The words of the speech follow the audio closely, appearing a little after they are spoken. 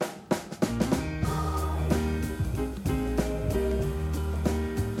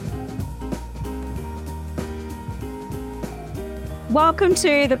Welcome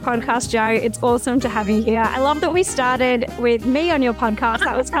to the podcast, Jo. It's awesome to have you here. I love that we started with me on your podcast.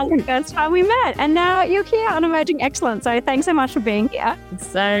 That was kind of the first time we met. And now you're here on Emerging Excellence. So thanks so much for being here.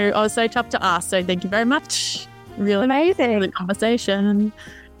 So I was so tough to ask. So thank you very much. Really amazing. For the conversation.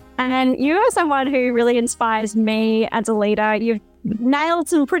 And you are someone who really inspires me as a leader. You've nailed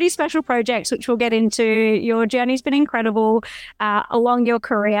some pretty special projects, which we'll get into. Your journey's been incredible along your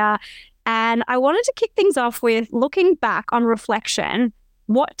career. And I wanted to kick things off with looking back on reflection.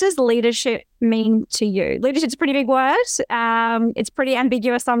 What does leadership mean to you? Leadership's a pretty big word. It's pretty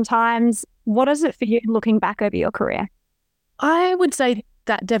ambiguous sometimes. What is it for you looking back over your career? I would say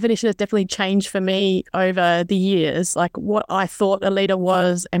that definition has definitely changed for me over the years, like what I thought a leader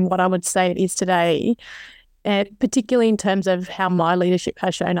was and what I would say it is today, and particularly in terms of how my leadership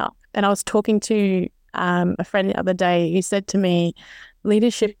has shown up. And I was talking to a friend the other day who said to me,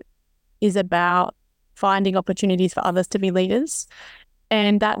 leadership is about finding opportunities for others to be leaders.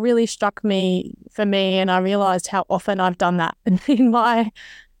 And that really struck me for me. And I realized how often I've done that in my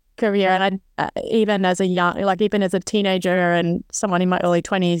career. And even as a teenager and someone in my early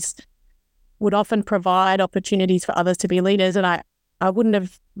 20s would often provide opportunities for others to be leaders. And I wouldn't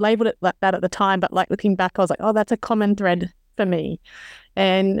have labeled it like that at the time, but like looking back, I was like, oh, that's a common thread for me.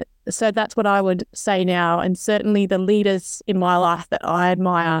 And so that's what I would say now. And certainly the leaders in my life that I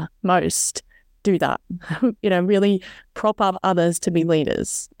admire most do that, really prop up others to be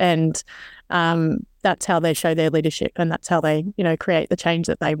leaders. And that's how they show their leadership, and that's how they, create the change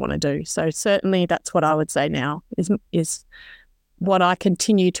that they want to do. So certainly that's what I would say now is what I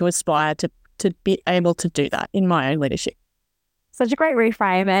continue to aspire to be able to do that in my own leadership. Such a great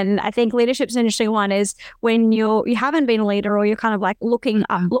reframe. And I think leadership's an interesting one is when you haven't been a leader or you're kind of like looking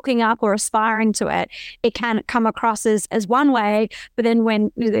up or aspiring to it, it can come across as one way. But then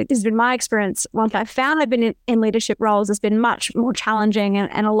when this has been my experience, once I found I've been in leadership roles, it's been much more challenging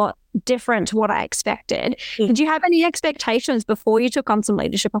and a lot different to what I expected. Did you have any expectations before you took on some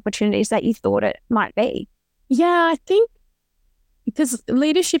leadership opportunities that you thought it might be? Yeah, I think because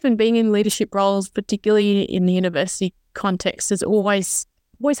leadership and being in leadership roles, particularly in the university context, has always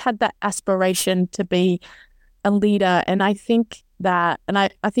had that aspiration to be a leader. And I think that, and I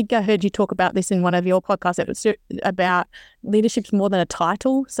think I heard you talk about this in one of your podcasts, it was about leadership's more than a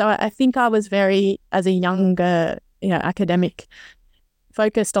title. So I think I was very, as a younger, academic,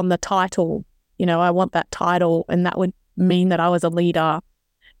 focused on the title. I want that title, and that would mean that I was a leader.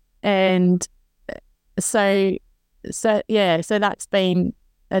 And so that's been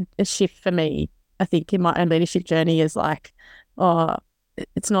a shift for me, I think, in my own leadership journey, is like,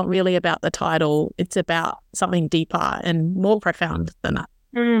 it's not really about the title. It's about something deeper and more profound than that.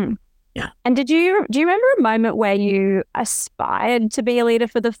 Mm. Yeah. And do you remember a moment where you aspired to be a leader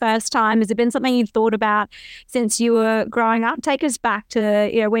for the first time? Has it been something you've thought about since you were growing up? Take us back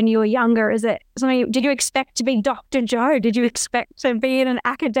to when you were younger. Is it something? Did you expect to be Dr. Jo? Did you expect to be in an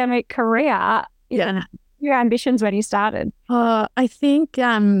academic career? Yeah. Your ambitions when you started? I think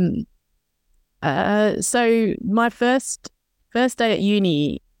so my first day at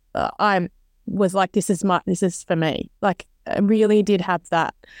uni, I was like, this is for me. Like, I really did have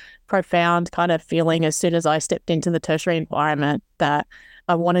that profound kind of feeling as soon as I stepped into the tertiary environment that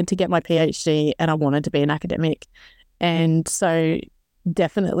I wanted to get my PhD and I wanted to be an academic. And so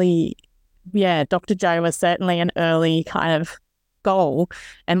definitely, Dr. Jo was certainly an early kind of goal.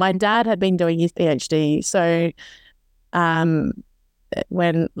 And my dad had been doing his PhD. So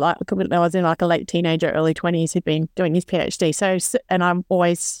when I was in like a late teenager, early 20s, he'd been doing his PhD. So, and I've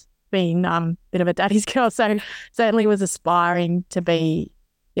always been a bit of a daddy's girl. So certainly was aspiring to be,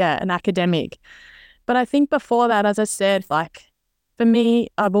 an academic. But I think before that, as I said, like for me,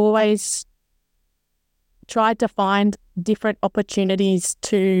 I've always tried to find different opportunities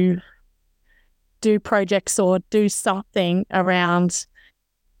to do projects or do something around,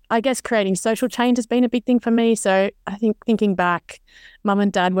 I guess, creating social change has been a big thing for me. So I think thinking back, Mum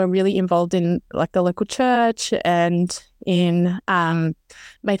and Dad were really involved in like the local church and in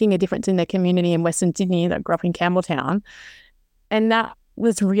making a difference in their community in Western Sydney that grew up in Campbelltown. And that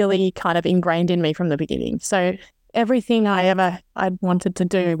was really kind of ingrained in me from the beginning. So everything I wanted to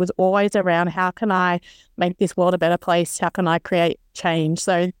do was always around how can I make this world a better place? How can I create change?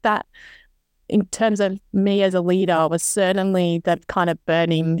 So that, in terms of me as a leader, was certainly that kind of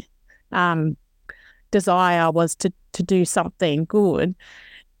burning desire was to do something good.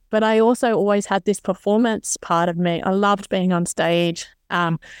 But I also always had this performance part of me. I loved being on stage,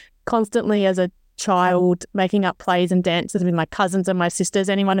 constantly as a child, making up plays and dances with my cousins and my sisters,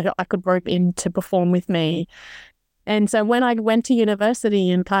 anyone who I could rope in to perform with me. And so when I went to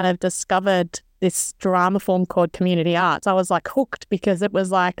university and kind of discovered this drama form called community arts, I was like hooked, because it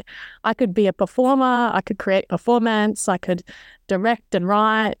was like I could be a performer, I could create performance, I could direct and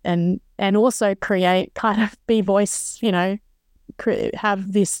write, and also create, kind of be voice,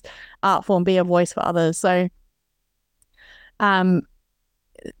 have this art form be a voice for others. So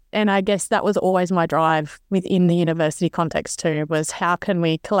and I guess that was always my drive within the university context too, was how can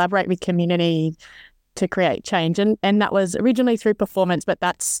we collaborate with community to create change? And that was originally through performance, but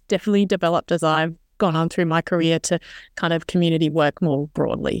that's definitely developed as I've gone on through my career to kind of community work more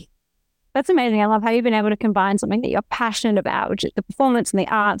broadly. That's amazing. I love how you've been able to combine something that you're passionate about, which is the performance and the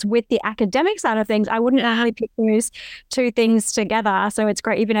arts, with the academic side of things. I wouldn't normally pick those two things together. So it's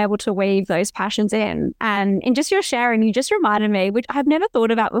great you've been able to weave those passions in. And in just your sharing, you just reminded me, which I've never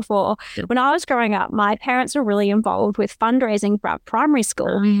thought about before. Yep. When I was growing up, my parents were really involved with fundraising for our primary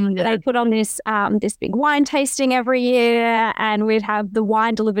school. They put on this big wine tasting every year, and we'd have the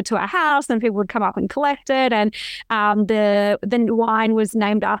wine delivered to our house, and people would come up and collect it. And the wine was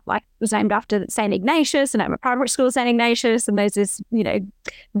named after St. Ignatius, and I'm a private school, St. Ignatius, and there's this,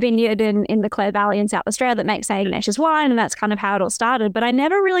 vineyard in the Clare Valley in South Australia that makes St. Ignatius wine, and that's kind of how it all started. But I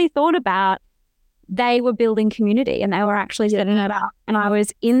never really thought about they were building community, and they were actually setting it up, and I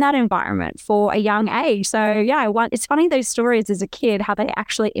was in that environment for a young age. So yeah, it's funny, those stories as a kid, how they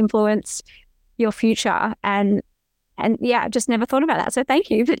actually influence your future, and yeah, just never thought about that. So thank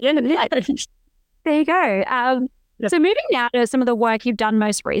you. There you go. So moving now to some of the work you've done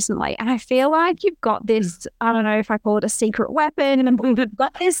most recently, and I feel like you've got this, I don't know if I call it a secret weapon, and you've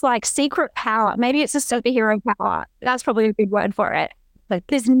got this like secret power. Maybe it's a superhero power. That's probably a good word for it. Like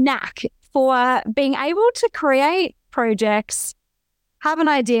this knack for being able to create projects, have an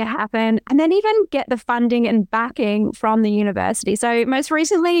idea happen, and then even get the funding and backing from the university. So most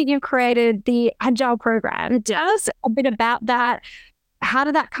recently, you've created the Agile program. Tell us a bit about that. How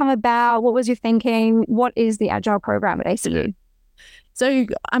did that come about? What was your thinking? What is the Agile program at ACU? So,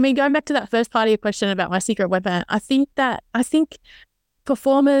 I mean, going back to that first part of your question about my secret weapon, I think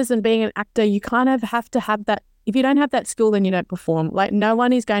performers and being an actor, you kind of have to have that. If you don't have that skill, then you don't perform. Like, no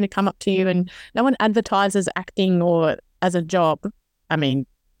one is going to come up to you, and no one advertises acting or as a job. I mean,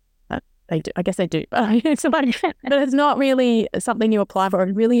 they do. I guess they do. But it's not really something you apply for.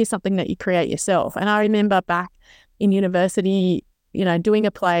 It really is something that you create yourself. And I remember back in university, doing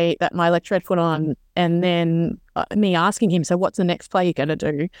a play that my lecturer had put on, and then me asking him, so what's the next play you're going to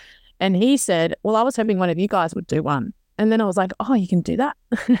do? And he said, well, I was hoping one of you guys would do one. And then I was like, oh, you can do that?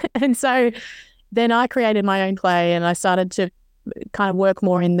 And so then I created my own play, and I started to kind of work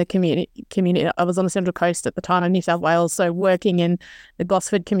more in the community. I was on the Central Coast at the time of New South Wales, so working in the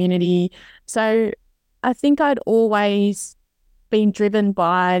Gosford community. So I think I'd always been driven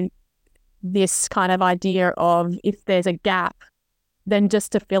by this kind of idea of, if there's a gap, then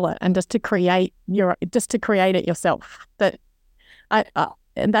just to fill it and just to create it yourself.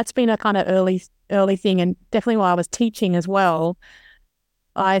 And that's been a kind of early thing, and definitely while I was teaching as well.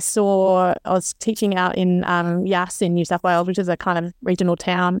 I was teaching out in Yass in New South Wales, which is a kind of regional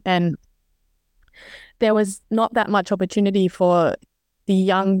town, and there was not that much opportunity for the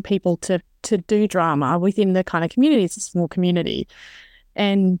young people to do drama within the kind of community. It's a small community.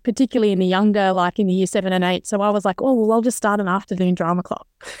 And particularly in the younger, like in the year 7 and 8. So I was like, oh, well, I'll just start an afternoon drama club.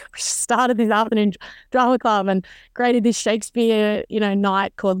 We started this afternoon drama club and created this Shakespeare,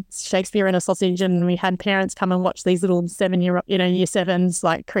 night called Shakespeare and a Sausage. And we had parents come and watch these little year 7s,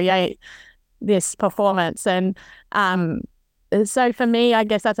 like create this performance. And so for me, I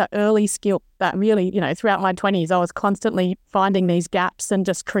guess that's an early skill that really, throughout my 20s, I was constantly finding these gaps and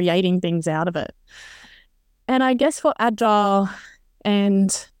just creating things out of it. And I guess for Agile,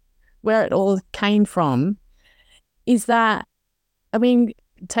 and where it all came from, is that, I mean,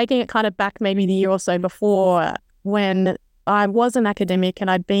 taking it kind of back maybe the year or so before, when I was an academic and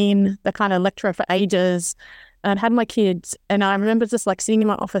I'd been the kind of lecturer for ages and had my kids, and I remember just like sitting in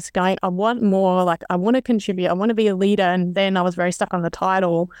my office going, I want more, like I want to contribute, I want to be a leader. And then I was very stuck on the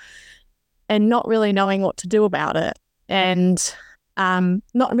title and not really knowing what to do about it, and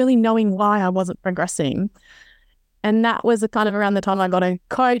not really knowing why I wasn't progressing. And that was kind of around the time I got a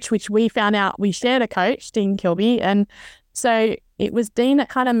coach, which we found out we shared a coach, Dean Kilby. And so it was Dean that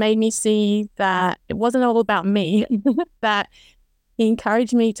kind of made me see that it wasn't all about me, that he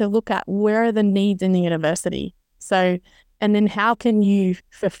encouraged me to look at where are the needs in the university. So, and then how can you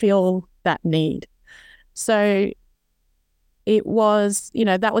fulfill that need? So it was,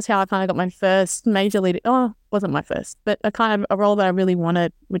 that was how I kind of got my first major leader. Oh, wasn't my first, but a kind of a role that I really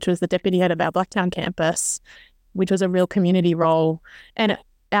wanted, which was the deputy head of our Blacktown campus, which was a real community role. And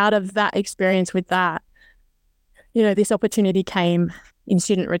out of that experience with that, this opportunity came in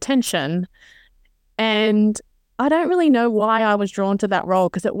student retention. And I don't really know why I was drawn to that role,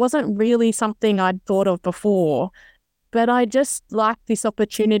 because it wasn't really something I'd thought of before, but I just liked this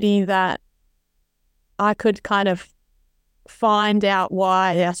opportunity that I could kind of find out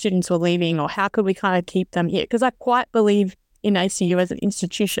why our students were leaving, or how could we kind of keep them here, because I quite believe in ACU as an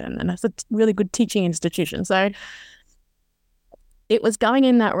institution and as a really good teaching institution. So it was going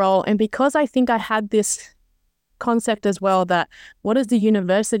in that role. And because I think I had this concept as well that what does the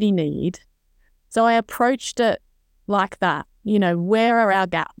university need? So I approached it like that, where are our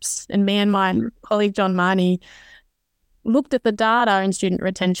gaps? And me and my colleague, John Marnie, looked at the data in student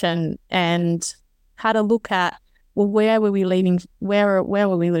retention and had a look at, well, where were we leaving? Where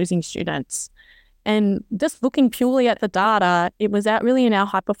were we losing students? And just looking purely at the data, it was out really in our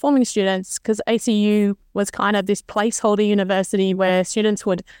high-performing students, because ACU was kind of this placeholder university where students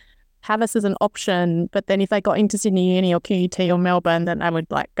would have us as an option, but then if they got into Sydney Uni or QUT or Melbourne, then they would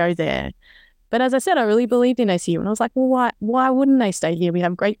go there. But as I said, I really believed in ACU, and I was like, well, why wouldn't they stay here? We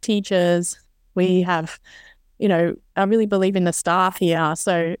have great teachers. We have, I really believe in the staff here.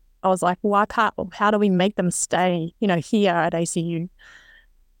 So I was like, how do we make them stay, here at ACU?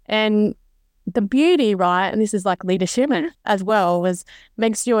 And the beauty, right, and this is like leadership as well, was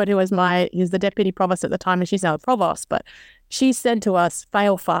Meg Stewart, who was the deputy provost at the time, and she's now the provost, but she said to us,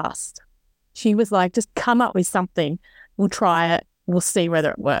 fail fast. She was like, just come up with something. We'll try it. We'll see whether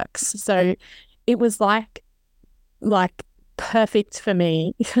it works. So it was like perfect for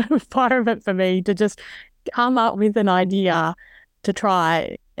me, environment for me to just come up with an idea to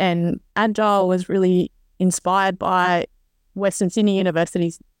try. And Agile was really inspired by Western Sydney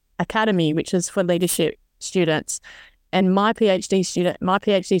University's Academy, which is for leadership students. And my PhD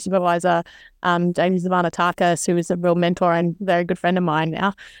supervisor, James Zavanatakis, who is a real mentor and very good friend of mine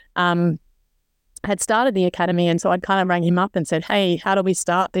now, had started the academy. And so I'd kind of rang him up and said, hey, how do we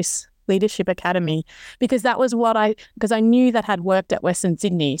start this leadership academy? Because that was because I knew that had worked at Western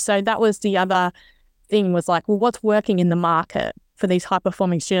Sydney. So that was the other thing, was like, well, what's working in the market for these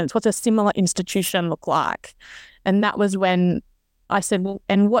high-performing students? What's a similar institution look like? And that was when I said, well,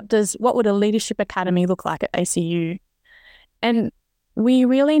 and what would a leadership academy look like at ACU? And we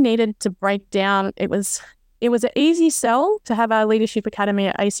really needed to break down. It was an easy sell to have our leadership academy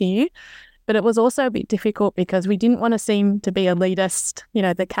at ACU, but it was also a bit difficult because we didn't want to seem to be elitist,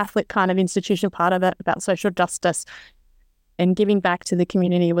 the Catholic kind of institution part of it about social justice and giving back to the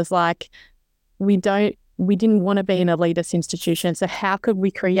community was like, we didn't want to be an elitist institution. So how could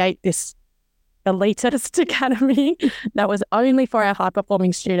we create this elitist academy that was only for our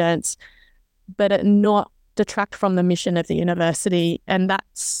high-performing students, but it not detract from the mission of the university? And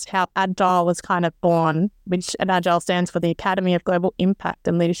that's how Agile was kind of born, and Agile stands for the Academy of Global Impact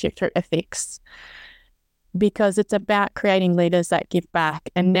and Leadership Through Ethics, because it's about creating leaders that give back.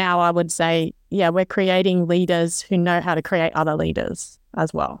 And now I would say, yeah, we're creating leaders who know how to create other leaders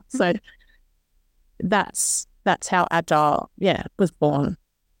as well. So that's how Agile, was born.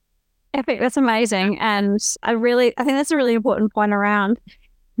 Epic. That's amazing. And I think that's a really important point around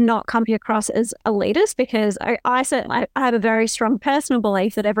not coming across as elitist, because I certainly have a very strong personal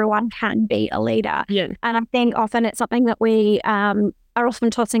belief that everyone can be a leader. Yeah. And I think often it's something that we are often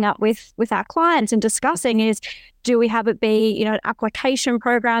tossing up with our clients and discussing is, do we have it be, an application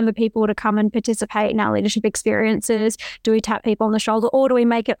program for people to come and participate in our leadership experiences? Do we tap people on the shoulder, or do we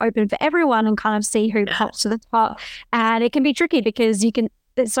make it open for everyone and kind of see who pops to the top? And it can be tricky because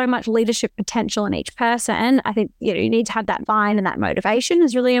there's so much leadership potential in each person. I think you need to have that buy-in, and that motivation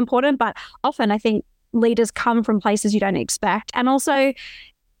is really important. But often I think leaders come from places you don't expect. And also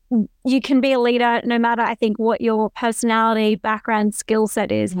you can be a leader no matter, I think, what your personality, background, skill set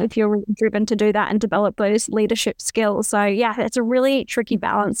is, if you're really driven to do that and develop those leadership skills. So yeah, it's a really tricky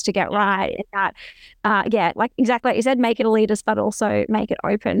balance to get right in that. Like exactly like you said, make it elitist, but also make it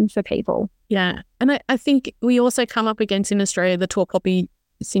open for people. Yeah. And I think we also come up against in Australia the tall poppy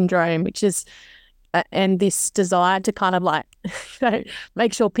syndrome, which is and this desire to kind of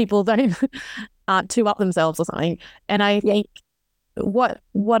make sure people aren't too up themselves or something. And I think what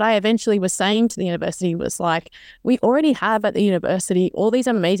I eventually was saying to the university was like, we already have at the university all these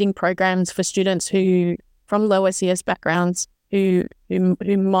amazing programs for students who from low SES backgrounds who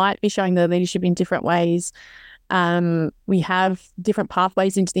might be showing their leadership in different ways. We have different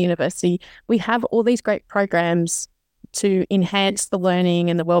pathways into the university. We have all these great programs to enhance the learning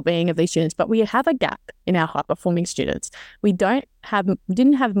and the well-being of these students, but we have a gap in our high-performing students. We didn't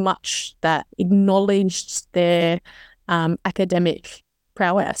have much that acknowledged their academic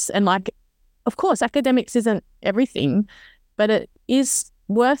prowess. And of course, academics isn't everything, but it is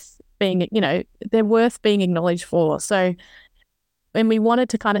worth being, they're worth being acknowledged for. So and we wanted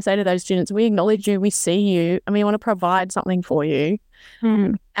to kind of say to those students, we acknowledge you, we see you, and we want to provide something for you.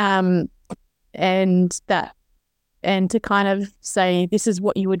 Mm. And to kind of say, this is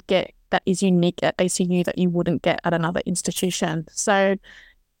what you would get that is unique at ACU that you wouldn't get at another institution. So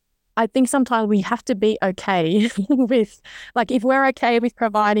I think sometimes we have to be okay with, like, if we're okay with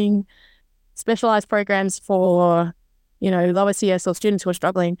providing specialized programs for, lower CS or students who are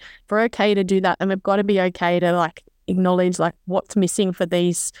struggling, if we're okay to do that, and we've got to be okay to like acknowledge like what's missing for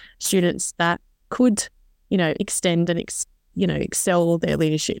these students that could, extend and excel their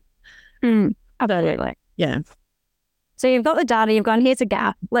leadership. Absolutely. Yeah. So you've got the data, you've gone, here's a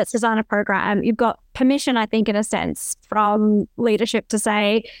gap, let's design a program. You've got permission, I think, in a sense, from leadership to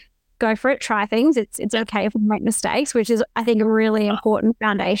say, go for it, try things. It's okay if we make mistakes, which is, I think, a really important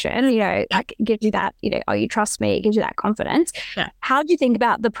foundation. Like gives you that, oh, you trust me, it gives you that confidence. Yeah. How do you think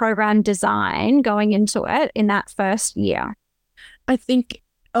about the program design going into it in that first year? I think,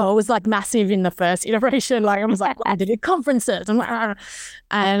 it was like massive in the first iteration. Like I was like, I did conferences.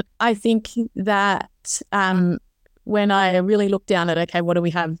 And I think that when I really looked down at, okay, what do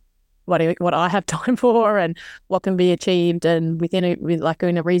we have? What I have time for, and what can be achieved, and in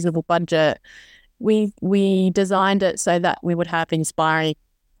a reasonable budget, we designed it so that we would have inspiring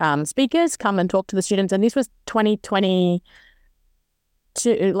speakers come and talk to the students. And this was 2020.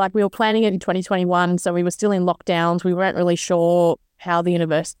 Like we were planning it in 2021, so we were still in lockdowns. We weren't really sure how the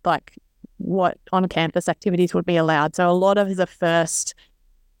university, like what on-campus activities would be allowed. So a lot of the first,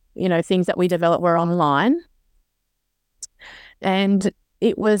 things that we developed were online, and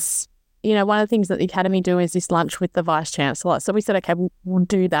it was. One of the things that the Academy do is this lunch with the Vice-Chancellor. So we said, okay, we'll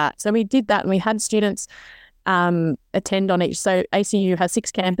do that. So we did that, and we had students attend on each. So ACU has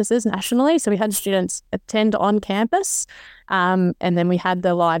 6 campuses nationally. So we had students attend on campus. And then we had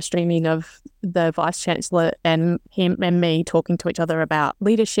the live streaming of the Vice-Chancellor and him and me talking to each other about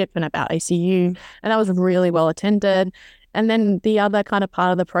leadership and about ACU. And that was really well attended. And then the other kind of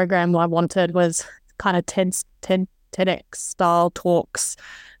part of the program I wanted was kind of TEDx style talks.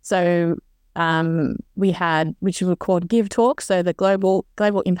 So we had, which were called Give Talks, so the global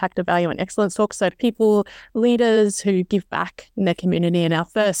impact of value and excellence talks. So leaders who give back in their community. And our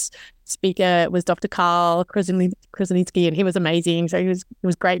first speaker was Dr. Carl Krasinski, and he was amazing. So he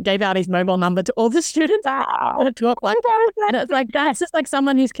was great. Gave out his mobile number to all the students. Talk like that. And it's like, that's just like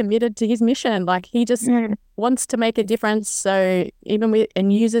someone who's committed to his mission. Like he just wants to make a difference. So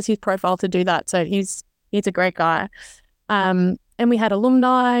and uses his profile to do that. So he's a great guy. And we had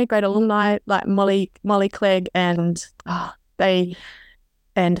great alumni like Molly Clegg and her mate,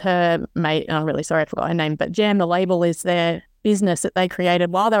 and I'm really sorry I forgot her name, but Jam the Label is their business that they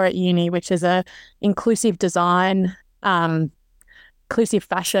created while they were at uni, which is a inclusive design, inclusive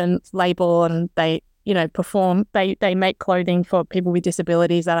fashion label, and they they make clothing for people with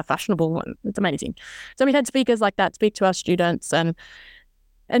disabilities that are fashionable, and it's amazing. So we had speakers like that speak to our students, and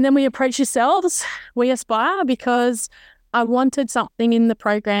then we approached ourselves, we Aspire, because I wanted something in the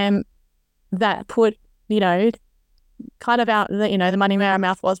program that put, kind of out, the money where our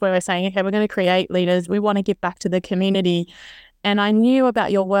mouth was, where we're saying, okay, we're going to create leaders. We want to give back to the community. And I knew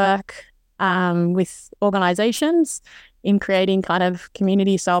about your work with organizations in creating kind of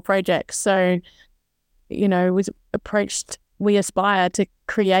community style projects. So, was approached, we Aspire to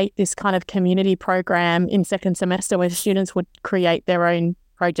create this kind of community program in second semester where students would create their own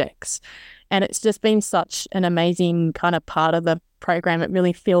projects. And it's just been such an amazing kind of part of the program. It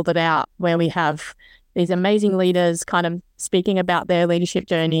really filled it out, where we have these amazing leaders kind of speaking about their leadership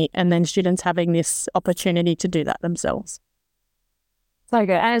journey, and then students having this opportunity to do that themselves. So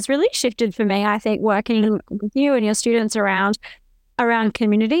good. And it's really shifted for me, I think, working with you and your students around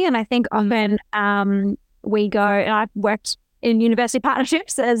community. And I think often we go, and I've worked in university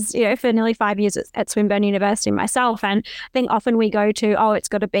partnerships as for nearly 5 years at Swinburne University myself, and I think often we go to, it's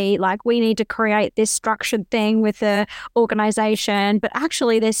got to be like, we need to create this structured thing with the organization, but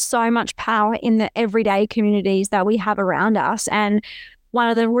actually there's so much power in the everyday communities that we have around us. And one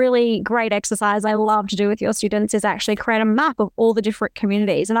of the really great exercises I love to do with your students is actually create a map of all the different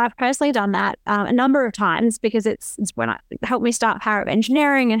communities. And I've personally done that a number of times, because it's when it helped me start Power of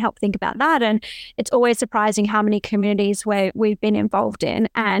Engineering and help think about that. And it's always surprising how many communities where we've been involved in,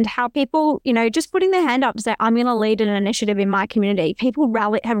 and how people, just putting their hand up to say, I'm going to lead an initiative in my community. People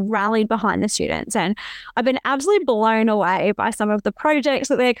have rallied behind the students. And I've been absolutely blown away by some of the projects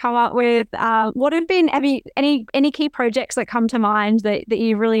that they come up with. What have been any key projects that come to mind that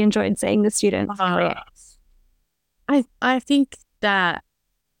you really enjoyed seeing the students create? I think that,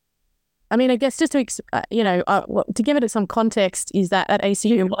 I guess just to, to give it some context, is that at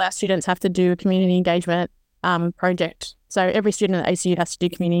ACU, all our students have to do a community engagement project So every student at ACU has to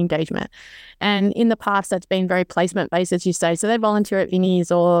do community engagement. And in the past, that's been very placement-based, as you say. So they volunteer at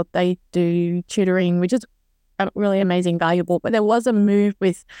Vinnie's or they do tutoring, which is really amazing, valuable. But there was a move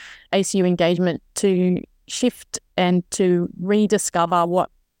with ACU engagement to shift and to rediscover what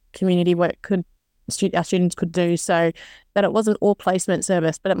community work our students could do, so that it wasn't all placement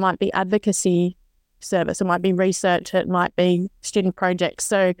service, but it might be advocacy service, it might be research, it might be student projects.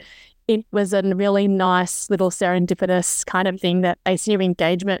 So it was a really nice little serendipitous kind of thing that ACU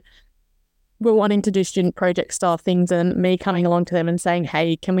engagement were wanting to do student project style things, and me coming along to them and saying,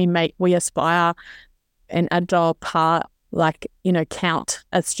 hey, can we aspire an agile part, count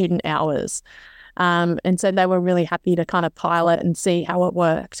as student hours. And so they were really happy to kind of pilot and see how it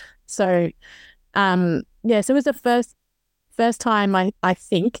worked. So, so it was the first time I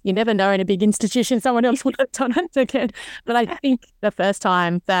think, you never know in a big institution, someone else would have done it again, but I think the first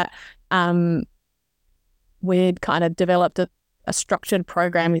time that we'd kind of developed a structured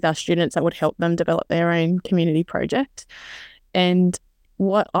program with our students that would help them develop their own community project. And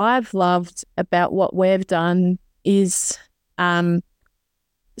what I've loved about what we've done is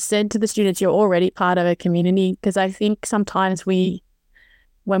said to the students, you're already part of a community, because I think sometimes when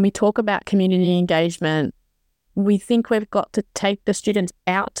we talk about community engagement, we think we've got to take the students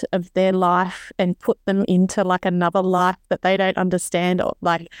out of their life and put them into another life that they don't understand, or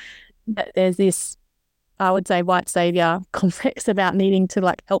there's this, I would say, white savior complex about needing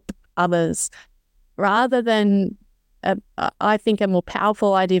to help others, rather than I think a more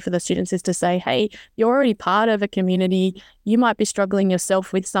powerful idea for the students is to say, hey, you're already part of a community. You might be struggling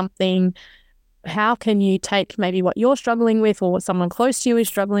yourself with something. How can you take maybe what you're struggling with or what someone close to you is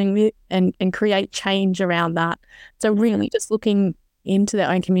struggling with and create change around that? So really just looking into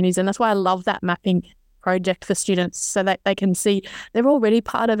their own communities. And that's why I love that mapping project for students, so that they can see they're already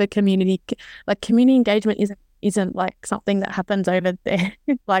part of a community. Community engagement isn't something that happens over there,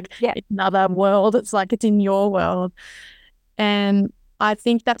 in another world. It's it's in your world. And I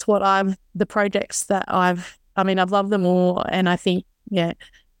think that's what the projects that I've loved them all. And I think, even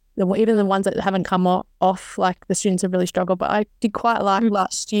the ones that haven't come off, the students have really struggled. But I did quite like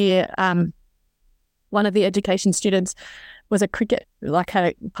last year, one of the education students was had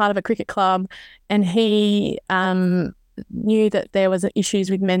a part of a cricket club, and he knew that there was issues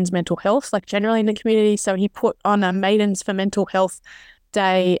with men's mental health, generally in the community. So he put on a Maidens for Mental Health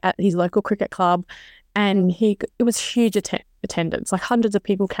Day at his local cricket club, and it was huge attendance. Hundreds of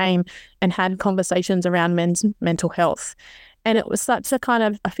people came and had conversations around men's mental health. And it was such a kind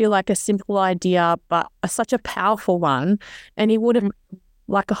of, I feel a simple idea, but such a powerful one. And it would have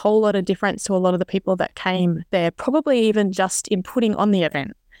a whole lot of difference to a lot of the people that came there, probably even just in putting on the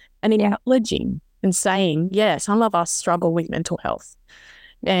event and in acknowledging and saying, yeah, some of us struggle with mental health.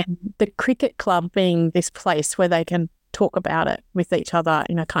 And the cricket club being this place where they can talk about it with each other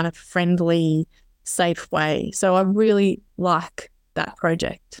in a kind of friendly, safe way. So I really like that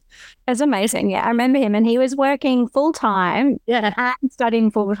project. It's amazing. Yeah, I remember him, and he was working full-time and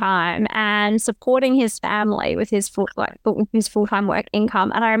studying full-time and supporting his family with his full-time work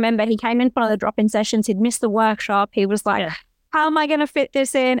income. And I remember he came in for one of the drop-in sessions. He'd missed the workshop. He was how am I going to fit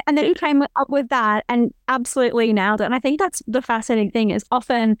this in? And then he came up with that and absolutely nailed it. And I think that's the fascinating thing, is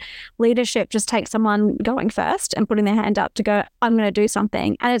often leadership just takes someone going first and putting their hand up to go, I'm going to do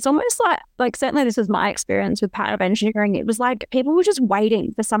something. And it's almost like certainly this was my experience with part of engineering. It was people were just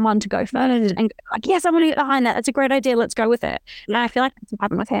waiting for someone to go first and yes, I'm going to get behind that. That's a great idea. Let's go with it. And I feel like that's what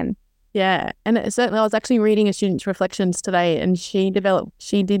happened with him. Yeah. And certainly I was actually reading a student's reflections today, and she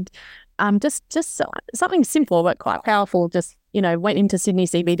did just something simple but quite powerful. Just, went into Sydney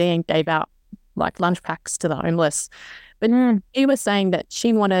CBD and gave out lunch packs to the homeless. But she was saying that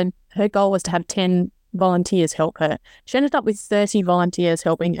her goal was to have 10 volunteers help her. She ended up with 30 volunteers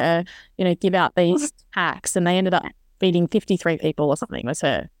helping her, give out these packs, and they ended up feeding 53 people or something was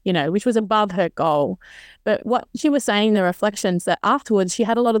her, which was above her goal. But what she was saying, the reflections, that afterwards she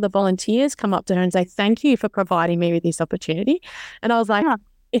had a lot of the volunteers come up to her and say, thank you for providing me with this opportunity. And I was like,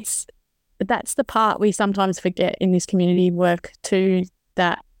 that's the part we sometimes forget in this community work too,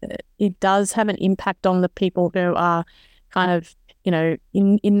 that it does have an impact on the people who are kind of,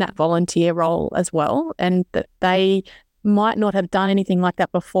 in that volunteer role as well, and that they might not have done anything like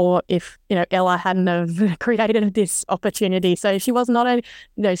that before if, Ella hadn't have created this opportunity. So she was not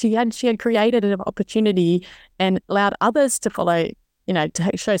she had created an opportunity and allowed others to follow,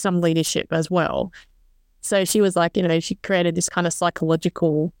 to show some leadership as well. So she was she created this kind of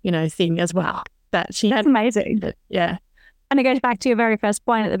psychological, thing as well that she had. Amazing. Yeah. And it goes back to your very first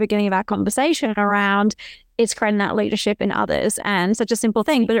point at the beginning of our conversation around it's creating that leadership in others. And such a simple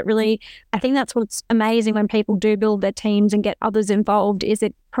thing, but it really, I think that's what's amazing when people do build their teams and get others involved, is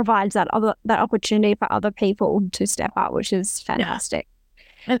it provides that opportunity for other people to step up, which is fantastic.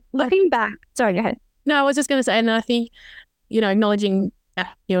 Yeah. And looking back, sorry, go ahead. No, I was just going to say, and I think, acknowledging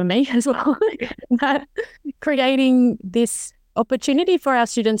you and me as well, that creating this opportunity for our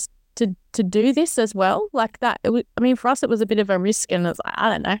students to do this as well, like that. For us, it was a bit of a risk, and it's like, I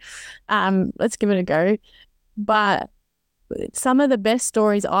don't know, let's give it a go. But some of the best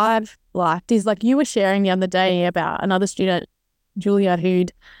stories I've liked is like you were sharing the other day about another student, Julia,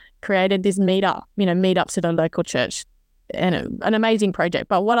 who'd created this meetups at a local church, and an amazing project.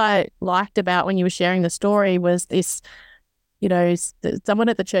 But what I liked about when you were sharing the story was this, someone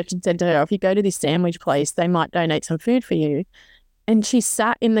at the church had said to her, if you go to this sandwich place, they might donate some food for you. And she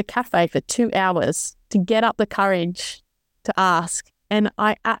sat in the cafe for 2 hours to get up the courage to ask. And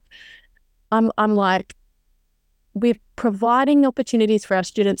I'm like, we're providing opportunities for our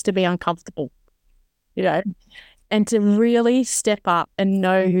students to be uncomfortable, and to really step up and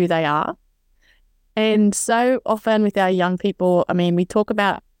know who they are. And so often with our young people, we talk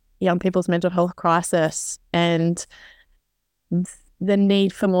about young people's mental health crisis and the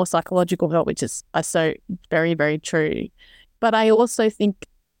need for more psychological help, which is so very, very true. But I also think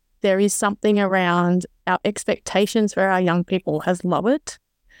there is something around our expectations for our young people has lowered.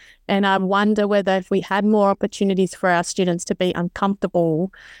 And I wonder whether if we had more opportunities for our students to be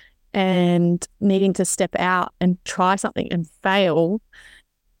uncomfortable and needing to step out and try something and fail,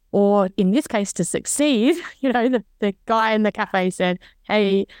 or in this case to succeed, the guy in the cafe said,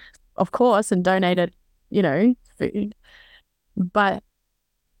 hey, of course, and donated, food. But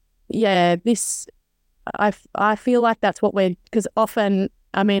yeah, I feel like that's what because often,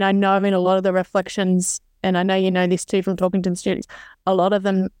 I know in a lot of the reflections, and I know you know this too from talking to the students, a lot of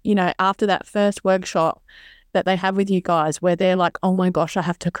them, after that first workshop that they have with you guys where they're like, oh my gosh, I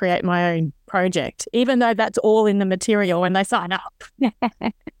have to create my own project, even though that's all in the material when they sign up.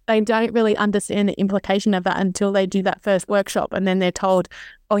 They don't really understand the implication of that until they do that first workshop, and then they're told,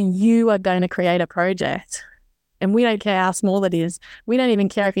 oh, you are going to create a project. And we don't care how small it is. We don't even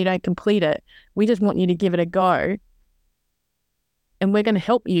care if you don't complete it. We just want you to give it a go. And we're going to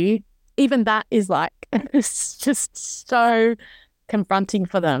help you. Even that is like, it's just so confronting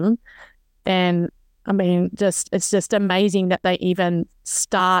for them. And it's just amazing that they even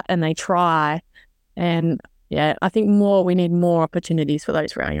start and they try. And yeah, I think we need more opportunities for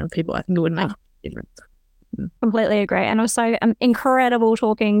those for our young people. I think it would make a difference. Completely agree. And it was so incredible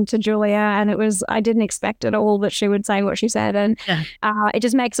talking to Julia, and I didn't expect at all that she would say what she said, and it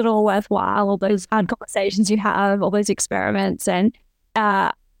just makes it all worthwhile, all those hard conversations you have, all those experiments. And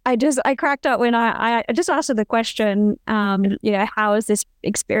I cracked up when I just asked her the question, how has this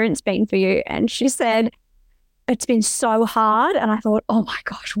experience been for you? And she said, it's been so hard. And I thought, oh my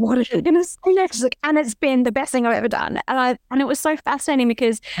gosh, what are you going to say next? She's like, and it's been the best thing I've ever done. And it was so fascinating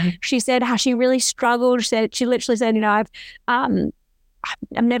because she said how she really struggled. She literally said, I've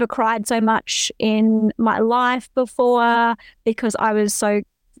never cried so much in my life before because I was so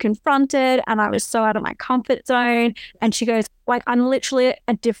confronted and I was so out of my comfort zone. And she goes, like, I'm literally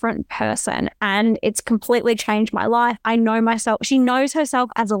a different person and it's completely changed my life. I know myself. She knows herself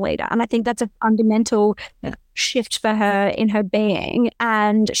as a leader. And I think that's a fundamental shift for her in her being.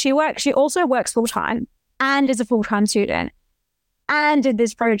 And she also works full time and is a full-time student and did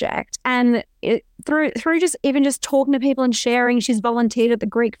this project. And through just talking to people and sharing, she's volunteered at the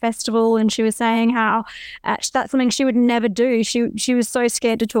Greek festival, and she was saying how that's something she would never do. She was so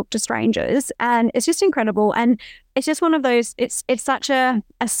scared to talk to strangers, and it's just incredible. And it's just one of those. It's such a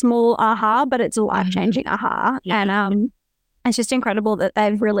small aha, but it's a life-changing aha, and it's just incredible that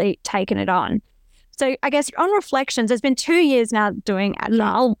they've really taken it on. So I guess on reflections, there's been 2 years now doing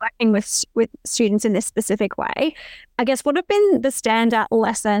Agile, working with students in this specific way. I guess what have been the standout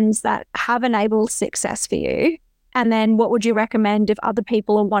lessons that have enabled success for you? And then what would you recommend if other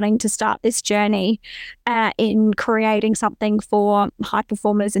people are wanting to start this journey in creating something for high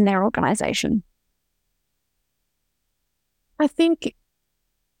performers in their organization? I think,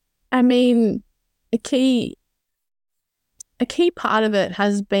 a key part of it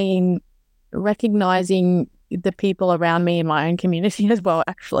has been recognizing the people around me in my own community as well,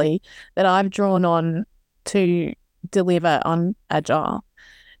 actually, that I've drawn on to deliver on Agile.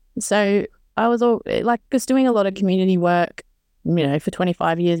 So I was just doing a lot of community work, for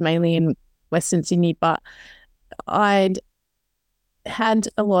 25 years, mainly in Western Sydney, but I'd had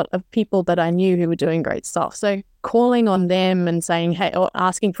a lot of people that I knew who were doing great stuff. So calling on them and saying, hey, or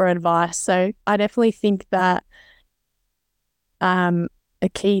asking for advice. So I definitely think that a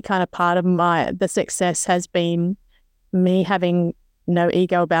key kind of part of the success has been me having no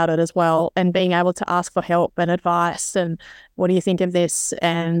ego about it as well, and being able to ask for help and advice and what do you think of this,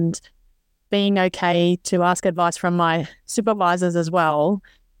 and being okay to ask advice from my supervisors as well.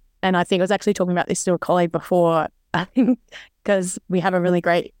 And I think I was actually talking about this to a colleague before, because we have a really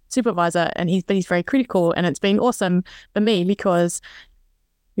great supervisor and he's very critical, and it's been awesome for me because,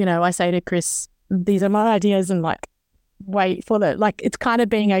 I say to Chris, these are my ideas, and like, wait for it. Like, it's kind of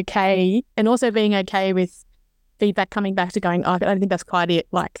being okay, and also being okay with feedback coming back to going, oh, I don't think that's quite it,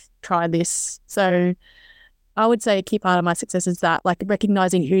 like, try this. So I would say a key part of my success is that, like,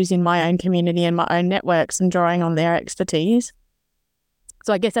 recognizing who's in my own community and my own networks and drawing on their expertise.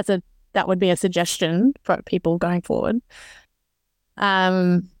 So I guess that would be a suggestion for people going forward.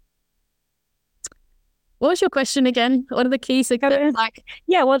 What was your question again? What are the key success?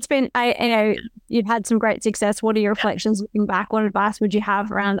 It's been, you've had some great success. What are your reflections looking back? What advice would you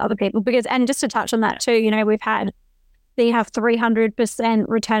have around other people? Because, and just to touch on that too, you have 300%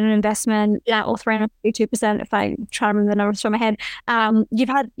 return on investment, or 332% if I try to remember the numbers from my head. You've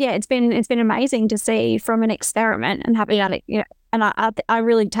had, it's been amazing to see from an experiment and having that, and I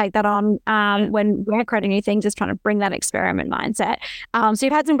really take that on when we're creating new things, is trying to bring that experiment mindset. So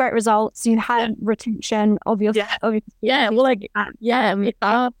you've had some great results. You've had retention of your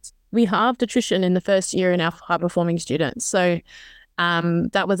we halved attrition in the first year in our high performing students. So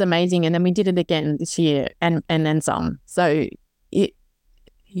that was amazing. And then we did it again this year and then some. So the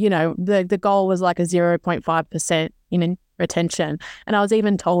goal was like a 0.5% in retention. And I was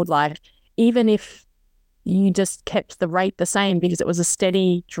even told, like, even if you just kept the rate the same, because it was a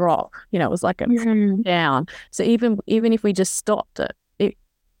steady drop, it was like a down. So even if we just stopped it, it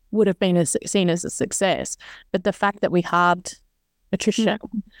would have been seen as a success. But the fact that we halved attrition,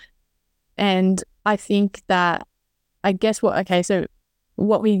 and I think that, I guess so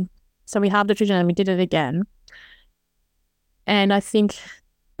we halved attrition and we did it again. And I think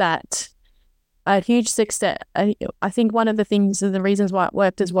that a huge success, I think one of the things and the reasons why it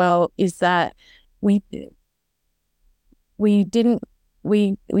worked as well is that we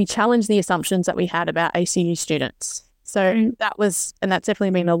challenged the assumptions that we had about ACU students. So that's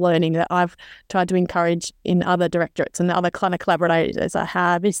definitely been a learning that I've tried to encourage in other directorates and the other kind of collaborators I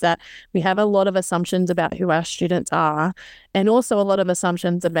have, is that we have a lot of assumptions about who our students are, and also a lot of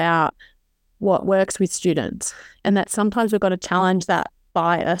assumptions about what works with students. And that sometimes we've got to challenge that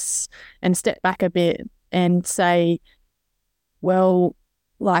bias and step back a bit and say, well,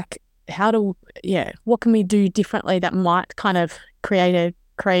 like, what can we do differently that might kind of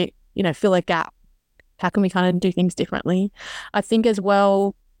fill a gap? How can we kind of do things differently? I think as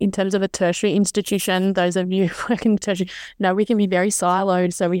well, in terms of a tertiary institution, those of you working in tertiary know we can be very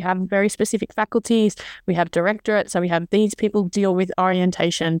siloed. So we have very specific faculties, we have directorates, so we have these people deal with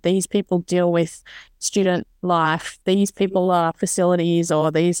orientation, these people deal with student life, these people are facilities or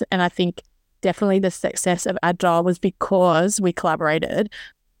these. And I think definitely the success of Agile was because we collaborated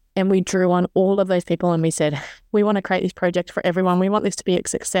and we drew on all of those people and we said, we want to create this project for everyone. We want this to be a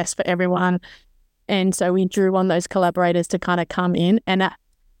success for everyone. And so we drew on those collaborators to kind of come in, and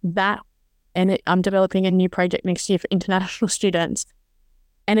I'm developing a new project next year for international students.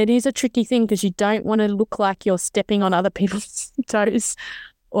 And it is a tricky thing because you don't want to look like you're stepping on other people's toes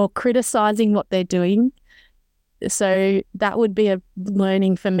or criticizing what they're doing. So that would be a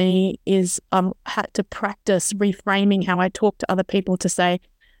learning for me, is had to practice reframing how I talk to other people to say,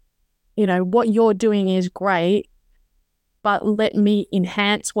 what you're doing is great, but let me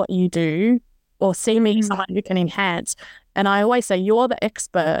enhance what you do, or see me as someone who can enhance. And I always say, you're the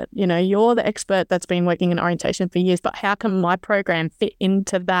expert, you're the expert that's been working in orientation for years, but how can my program fit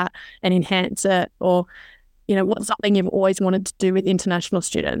into that and enhance it? Or, what's something you've always wanted to do with international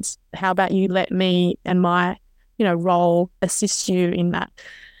students? How about you let me and my, role assist you in that?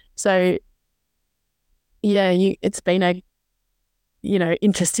 So, it's been a,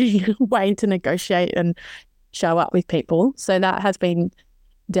 interesting way to negotiate and show up with people. So that has been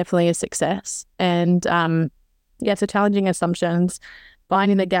definitely a success. And so challenging assumptions,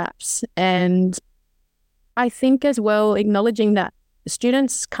 finding the gaps, and I think as well acknowledging that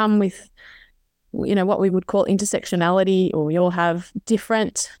students come with what we would call intersectionality, or we all have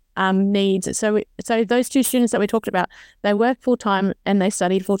different needs. So those two students that we talked about, they work full-time and they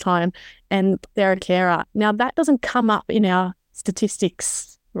studied full-time and they're a carer. Now that doesn't come up in our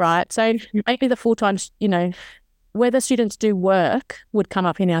statistics, right? So maybe the full-time, whether students do work would come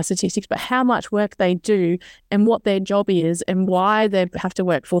up in our statistics, but how much work they do and what their job is and why they have to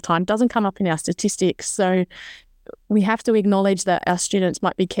work full-time doesn't come up in our statistics. So we have to acknowledge that our students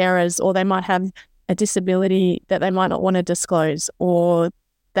might be carers, or they might have a disability that they might not want to disclose, or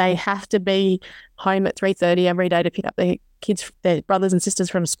they have to be home at 3:30 every day to pick up their kids, their brothers and sisters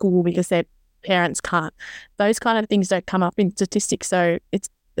from school because their parents can't. Those kind of things don't come up in statistics. So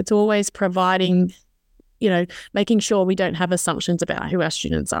it's always providing, making sure we don't have assumptions about who our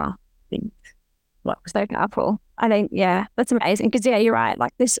students are. So powerful. I think, yeah, that's amazing. Because, yeah, you're right.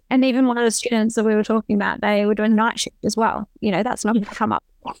 Like this, and even one of the students that we were talking about, they were doing night shift as well. That's not going to come up.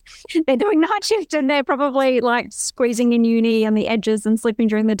 They're doing night shift and they're probably like squeezing in uni on the edges and sleeping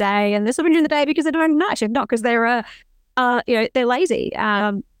during the day. And they're sleeping during the day because they're doing night shift, not because they're, they're lazy.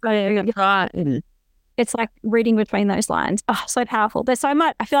 Right. It's like reading between those lines. Oh, so powerful. There's so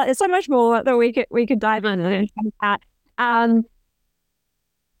much. I feel like there's so much more that we could dive in and chat about.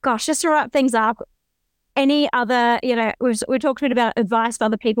 Gosh, just to wrap things up, any other, we talked a bit about advice for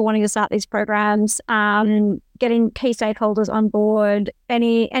other people wanting to start these programs, getting key stakeholders on board.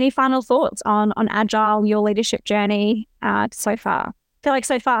 Any final thoughts on Agile, your leadership journey so far? I feel like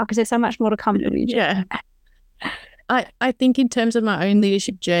so far, because there's so much more to come. Yeah. I think in terms of my own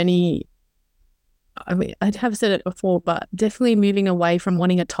leadership journey, I mean, I have said it before, but definitely moving away from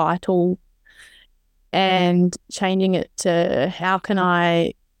wanting a title and changing it to how can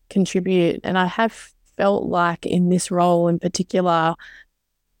I contribute. And I have felt like in this role in particular,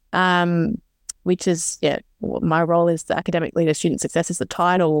 which is, my role is the academic leader, student success is the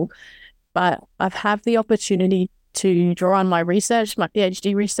title, but I've had the opportunity to draw on my research. My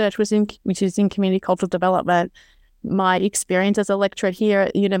PhD research which is in community cultural development. My experience as a lecturer here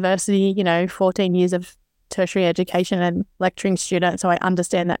at the university, 14 years of tertiary education and lecturing students, so I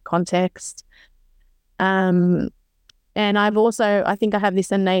understand that context. And I've also, I think I have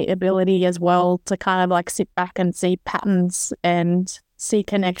this innate ability as well to kind of like sit back and see patterns and see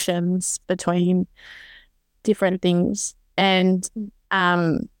connections between different things. And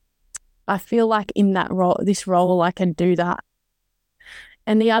I feel like in this role, I can do that.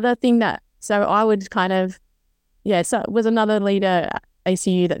 And the other thing so I would kind of, so it was another leader at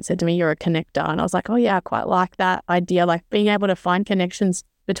ACU that said to me, you're a connector. And I was like, oh yeah, I quite like that idea, like being able to find connections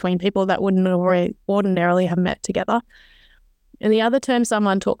between people that wouldn't ordinarily have met together. And the other term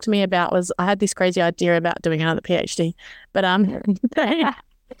someone talked to me about was, I had this crazy idea about doing another PhD, but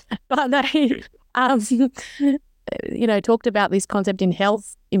they talked about this concept in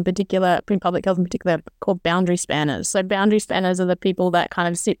health in particular, in public health in particular, called boundary spanners. So boundary spanners are the people that kind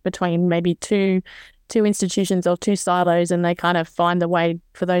of sit between maybe two institutions or two silos, and they kind of find the way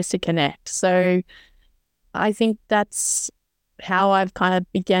for those to connect. So I think that's how I've kind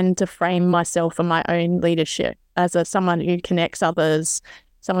of begun to frame myself for my own leadership as someone who connects others,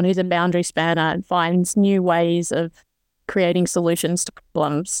 someone who's a boundary spanner and finds new ways of creating solutions to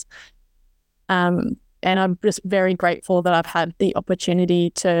problems. And I'm just very grateful that I've had the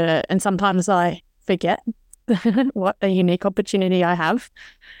opportunity to, and sometimes I forget what a unique opportunity I have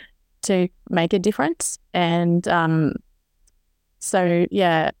to make a difference. And so,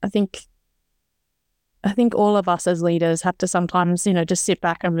 yeah, I think all of us as leaders have to sometimes, just sit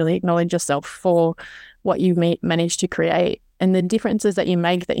back and really acknowledge yourself for what you managed to create and the differences that you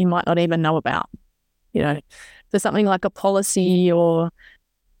make that you might not even know about. So something like a policy or,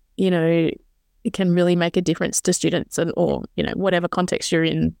 it can really make a difference to students or whatever context you're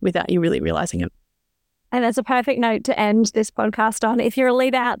in without you really realizing it. And that's a perfect note to end this podcast on. If you're a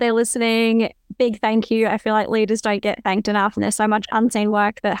leader out there listening, big thank you. I feel like leaders don't get thanked enough, and there's so much unseen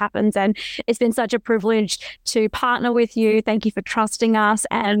work that happens, and it's been such a privilege to partner with you. Thank you for trusting us,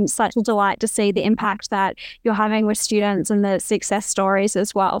 and such a delight to see the impact that you're having with students and the success stories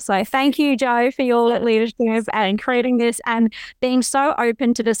as well. So thank you, Jo, for your leadership and creating this and being so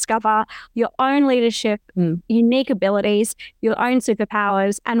open to discover your own leadership, unique abilities, your own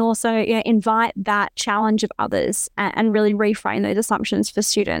superpowers, and also invite that challenge of others and really reframe those assumptions for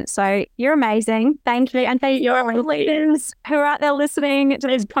students. So you're amazing. Thank you. And thank your leaders who are out there listening to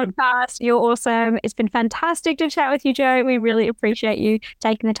this podcast. You're awesome. It's been fantastic to chat with you, Jo. We really appreciate you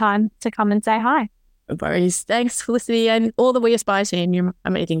taking the time to come and say hi. No worries. Thanks, Felicity, and all the We Aspire team. You're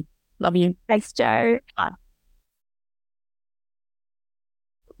amazing. Love you. Thanks, Jo. Bye.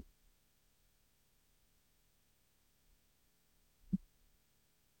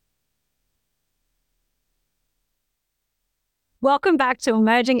 Welcome back to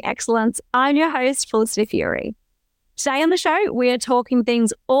Emerging Excellence. I'm your host, Felicity Fury. Today on the show, we are talking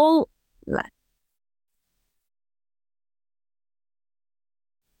things all...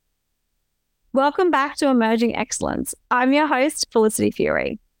 Welcome back to Emerging Excellence. I'm your host, Felicity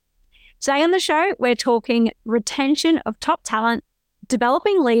Fury. Today on the show, we're talking retention of top talent,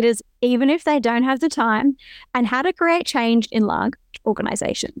 developing leaders even if they don't have the time, and how to create change in large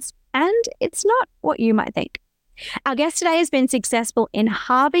organizations. And it's not what you might think. Our guest today has been successful in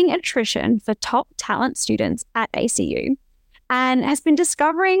halving attrition for top talent students at ACU and has been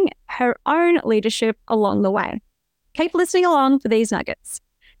discovering her own leadership along the way. Keep listening along for these nuggets.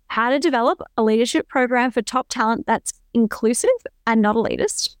 How to develop a leadership program for top talent that's inclusive and not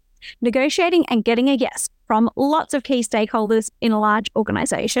elitist. Negotiating and getting a yes from lots of key stakeholders in a large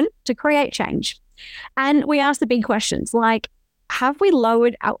organization to create change. And we ask the big questions like, have we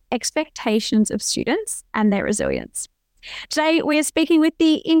lowered our expectations of students and their resilience? Today, we are speaking with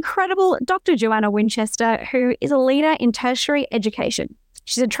the incredible Dr. Joanna Winchester, who is a leader in tertiary education.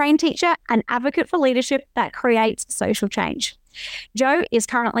 She's a trained teacher and advocate for leadership that creates social change. Jo is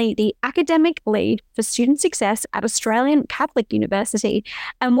currently the academic lead for student success at Australian Catholic University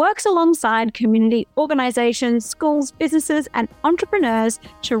and works alongside community organisations, schools, businesses and entrepreneurs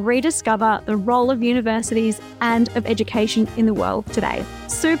to rediscover the role of universities and of education in the world today.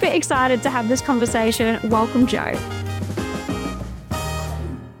 Super excited to have this conversation. Welcome, Jo.